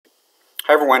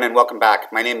Hi everyone and welcome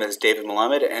back. My name is David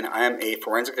Melamed and I am a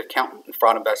forensic accountant and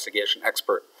fraud investigation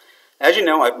expert. As you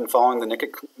know, I've been following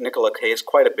the Nikola case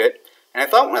quite a bit, and I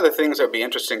thought one of the things that would be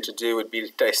interesting to do would be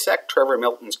to dissect Trevor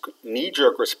Milton's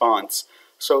knee-jerk response.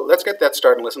 So let's get that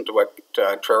started and listen to what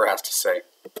Trevor has to say.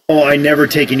 Oh, I never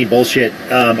take any bullshit.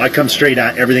 I come straight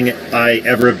at everything I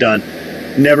ever have done.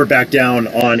 Never back down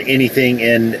on anything,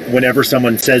 and whenever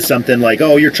someone says something like,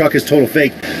 oh, your truck is total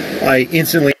fake, I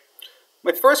instantly...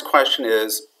 My first question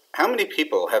is, how many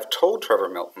people have told Trevor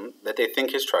Milton that they think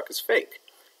his truck is fake?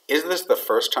 Is this the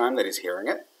first time that he's hearing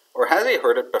it, or has he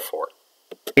heard it before?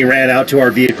 He ran out to our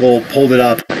vehicle, pulled it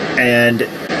up, and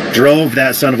drove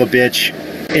that son of a bitch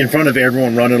in front of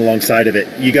everyone running alongside of it.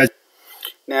 You guys...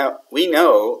 Now, we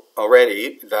know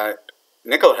already that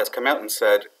Nikola has come out and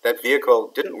said that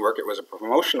vehicle didn't work. It was a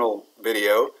promotional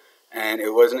video, and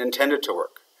it wasn't intended to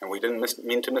work, and we didn't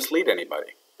mean to mislead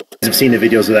anybody. I've seen the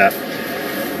videos of that.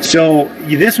 So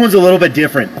this one's a little bit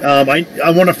different. I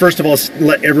want to first of all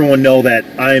let everyone know that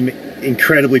I'm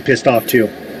incredibly pissed off too.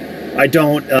 I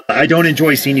don't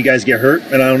enjoy seeing you guys get hurt,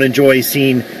 and I don't enjoy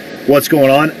seeing what's going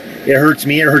on. It hurts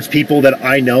me. It hurts people that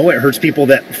I know. It hurts people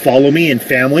that follow me and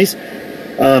families.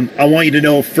 I want you to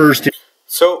know first.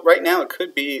 So right now it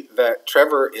could be that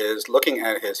Trevor is looking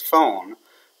at his phone,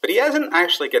 but he isn't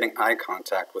actually getting eye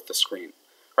contact with the screen.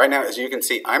 Right now, as you can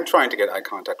see, I'm trying to get eye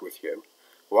contact with you.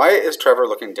 Why is Trevor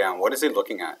looking down? What is he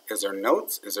looking at? Is there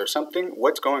notes? Is there something?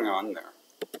 What's going on there?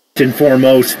 First and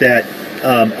foremost, that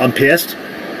I'm pissed,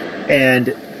 and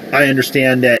I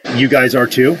understand that you guys are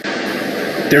too.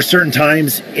 There's certain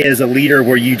times as a leader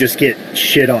where you just get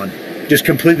shit on, just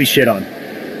completely shit on,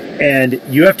 and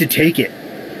you have to take it.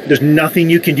 There's nothing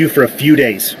you can do for a few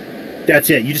days. That's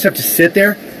it. You just have to sit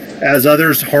there as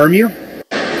others harm you,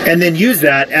 and then use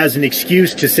that as an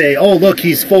excuse to say, oh, look,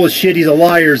 he's full of shit, he's a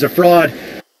liar, he's a fraud.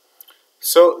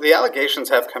 So the allegations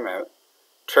have come out.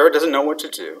 Trevor doesn't know what to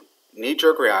do.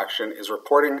 Knee-jerk reaction is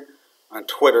reporting on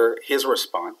Twitter his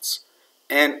response.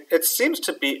 And it seems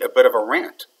to be a bit of a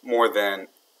rant more than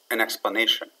an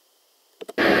explanation.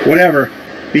 Whatever,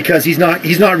 because he's not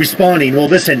responding. Well,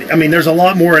 listen, I mean, there's a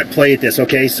lot more at play at this,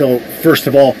 okay? So first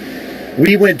of all,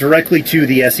 we went directly to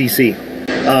the SEC.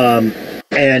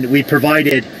 And we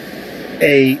provided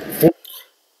a...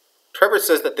 Trevor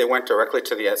says that they went directly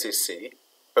to the SEC,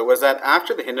 but was that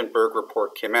after the Hindenburg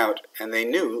report came out and they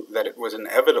knew that it was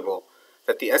inevitable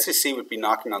that the SEC would be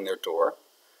knocking on their door?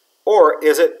 Or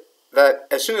is it that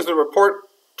as soon as the report,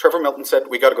 Trevor Milton said,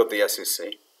 we got to go to the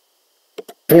SEC?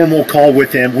 Formal call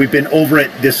with them. We've been over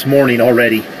it this morning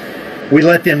already. We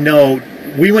let them know.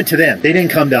 We went to them. They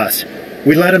didn't come to us.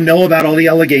 We let them know about all the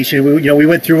allegations. We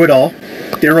went through it all.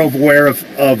 They're aware of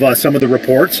some of the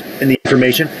reports and the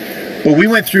information. But we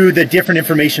went through the different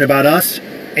information about us,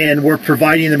 and we're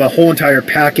providing them a whole entire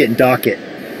packet and docket.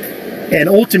 And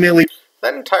ultimately...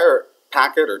 That entire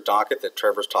packet or docket that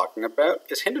Trevor's talking about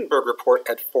is Hindenburg report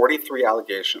had 43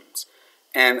 allegations.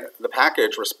 And the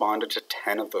package responded to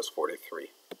 10 of those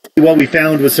 43. What we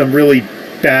found was some really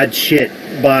bad shit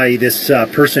by this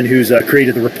person who's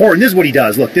created the report. And this is what he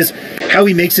does. Look, this how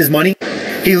he makes his money.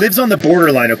 He lives on the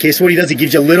borderline, okay? So what he does, he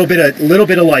gives you a little bit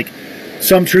of like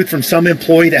some truth from some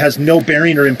employee that has no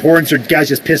bearing or importance, or guy's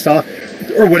just pissed off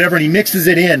or whatever, and he mixes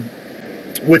it in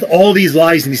with all these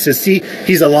lies, and he says, see,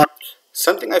 he's a liar.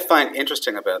 Something I find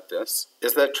interesting about this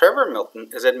is that Trevor Milton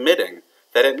is admitting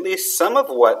that at least some of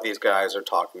what these guys are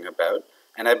talking about,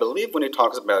 and I believe when he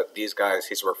talks about these guys,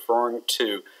 he's referring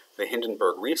to the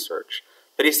Hindenburg Research,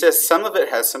 but he says some of it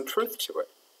has some truth to it.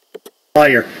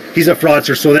 Liar. He's a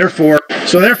fraudster, so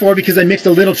therefore, because I mixed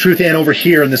a little truth in over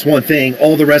here in this one thing,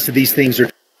 all the rest of these things are...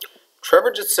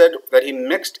 Trevor just said that he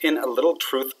mixed in a little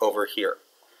truth over here.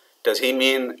 Does he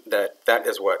mean that that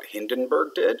is what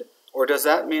Hindenburg did, or does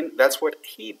that mean that's what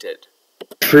he did?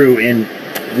 True, and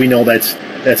we know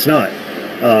that's not.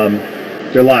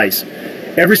 They're lies.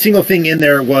 Every single thing in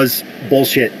there was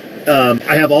bullshit.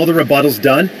 I have all the rebuttals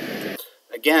done.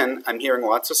 Again, I'm hearing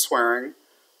lots of swearing,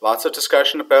 lots of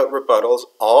discussion about rebuttals.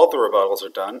 All the rebuttals are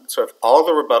done. So if all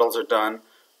the rebuttals are done,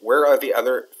 where are the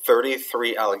other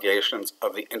 33 allegations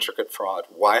of the intricate fraud?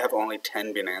 Why have only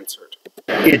 10 been answered?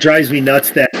 It drives me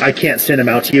nuts that I can't send them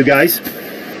out to you guys.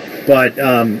 But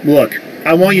look,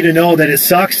 I want you to know that it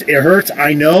sucks. It hurts.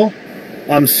 I know.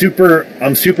 I'm super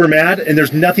mad, and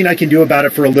there's nothing I can do about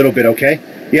it for a little bit, okay?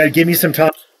 You gotta give me some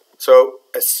time. So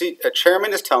a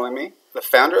chairman is telling me, the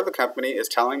founder of the company is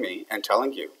telling me and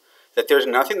telling you that there's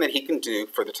nothing that he can do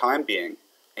for the time being,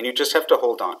 and you just have to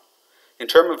hold on. In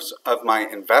terms of my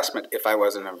investment, if I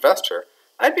was an investor,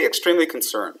 I'd be extremely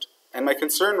concerned. And my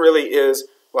concern really is,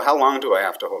 well, how long do I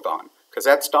have to hold on? Because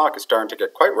that stock is starting to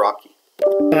get quite rocky.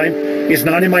 time is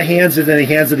not in my hands, it's in the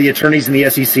hands of the attorneys in the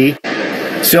SEC.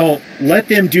 So let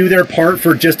them do their part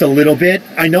for just a little bit.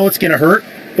 I know it's going to hurt,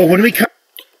 but when we come...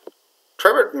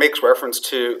 Trevor makes reference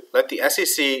to let the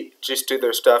SEC just do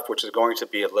their stuff, which is going to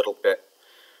be a little bit.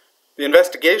 The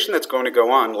investigation that's going to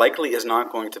go on likely is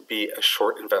not going to be a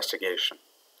short investigation.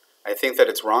 I think that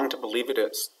it's wrong to believe it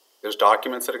is. There's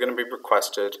documents that are going to be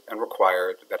requested and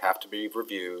required that have to be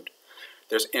reviewed.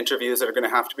 There's interviews that are going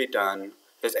to have to be done.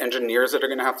 There's engineers that are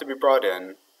going to have to be brought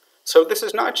in. So this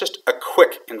is not just a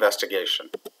quick investigation.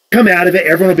 Come out of it,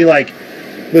 everyone will be like,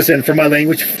 listen, for my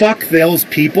language, fuck those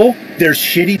people. They're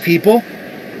shitty people.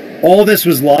 All this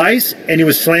was lies, and it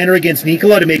was slander against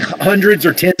Nikola to make hundreds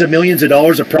or tens of millions of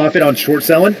dollars of profit on short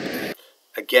selling.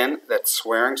 Again, that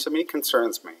swearing to me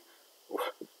concerns me.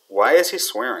 Why is he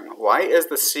swearing? Why is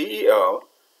the CEO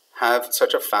have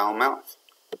such a foul mouth?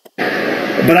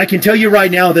 But I can tell you right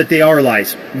now that they are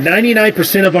lies.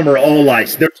 99% of them are all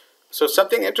lies. So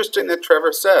something interesting that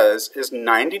Trevor says is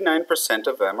 99%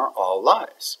 of them are all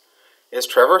lies. Is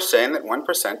Trevor saying that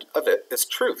 1% of it is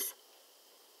truth?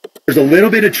 There's a little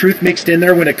bit of truth mixed in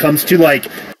there when it comes to, like...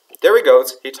 There he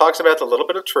goes. He talks about the little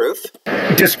bit of truth.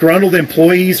 Disgruntled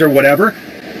employees or whatever.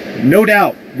 No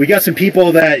doubt. We got some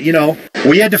people that, you know,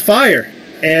 we had to fire.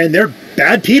 And they're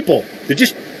bad people. They're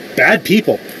just bad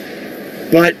people.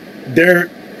 But they're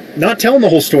not telling the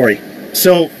whole story.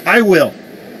 So I will.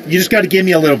 You just got to give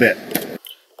me a little bit.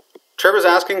 Trevor's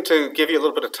asking to give you a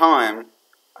little bit of time.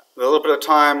 The little bit of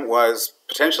time was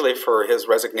potentially for his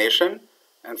resignation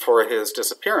and for his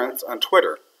disappearance on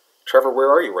Twitter. Trevor,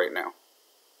 where are you right now?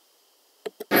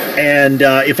 And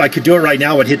if I could do it right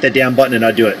now, I'd hit that damn button and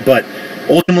I'd do it. But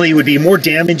ultimately, it would be more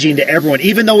damaging to everyone.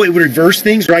 Even though it would reverse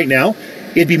things right now,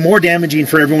 it'd be more damaging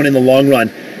for everyone in the long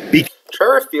run.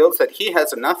 Trevor feels that he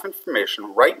has enough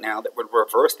information right now that would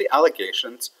reverse the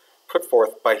allegations put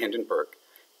forth by Hindenburg.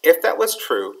 If that was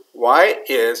true, why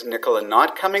is Nikola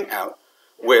not coming out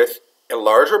with a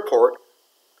large report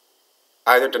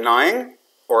either denying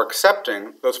or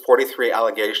accepting those 43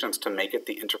 allegations to make it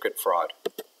the intricate fraud?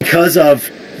 Because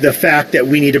of the fact that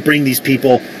we need to bring these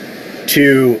people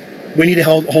to, we need to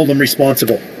hold them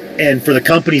responsible. And for the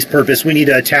company's purpose, we need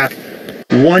to attack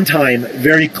one time,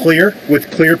 very clear,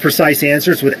 with clear, precise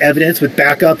answers, with evidence, with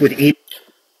backup, with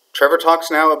Trevor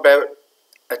talks now about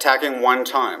attacking one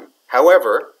time.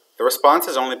 However, the response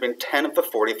has only been 10 of the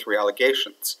 43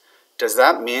 allegations. Does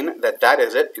that mean that that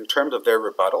is it in terms of their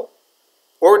rebuttal?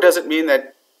 Or does it mean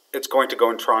that it's going to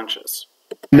go in tranches?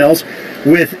 Emails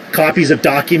with copies of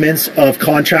documents, of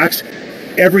contracts,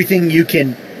 everything you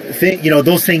can think, you know,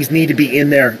 those things need to be in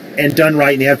there and done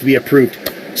right, and they have to be approved.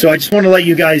 So I just want to let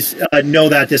you guys know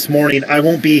that this morning. I'm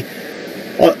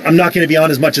not going to be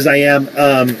on as much as I am,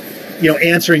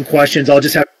 answering questions. I'll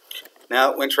just have...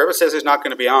 Now, when Trevor says he's not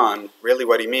going to be on, really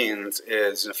what he means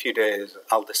is in a few days,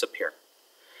 I'll disappear.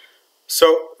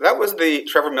 So that was the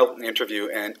Trevor Milton interview,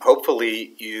 and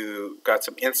hopefully you got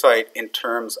some insight in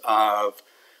terms of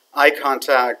eye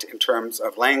contact, in terms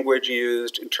of language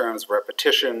used, in terms of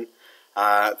repetition.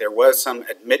 There was some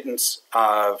admittance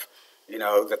of,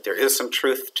 that there is some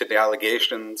truth to the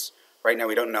allegations. Right now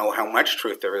we don't know how much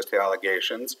truth there is to the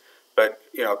allegations, but,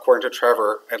 according to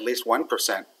Trevor, at least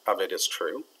 1% of it is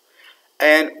true.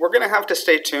 And we're going to have to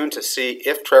stay tuned to see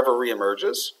if Trevor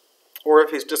reemerges or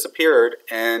if he's disappeared,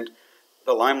 and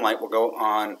the limelight will go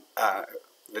on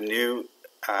the new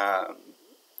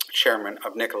chairman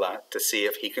of Nikola to see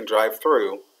if he can drive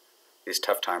through these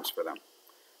tough times for them.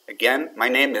 Again, my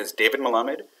name is David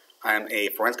Milton. I am a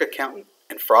forensic accountant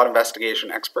and fraud investigation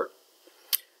expert.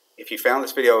 If you found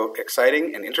this video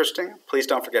exciting and interesting, please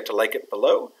don't forget to like it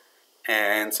below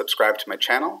and subscribe to my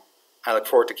channel. I look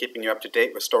forward to keeping you up to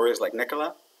date with stories like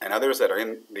Nikola and others that are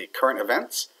in the current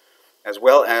events, as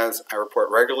well as I report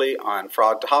regularly on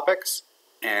fraud topics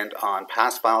and on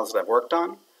past files that I've worked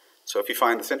on. So if you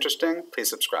find this interesting,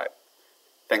 please subscribe.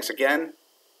 Thanks again.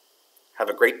 Have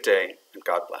a great day, and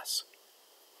God bless.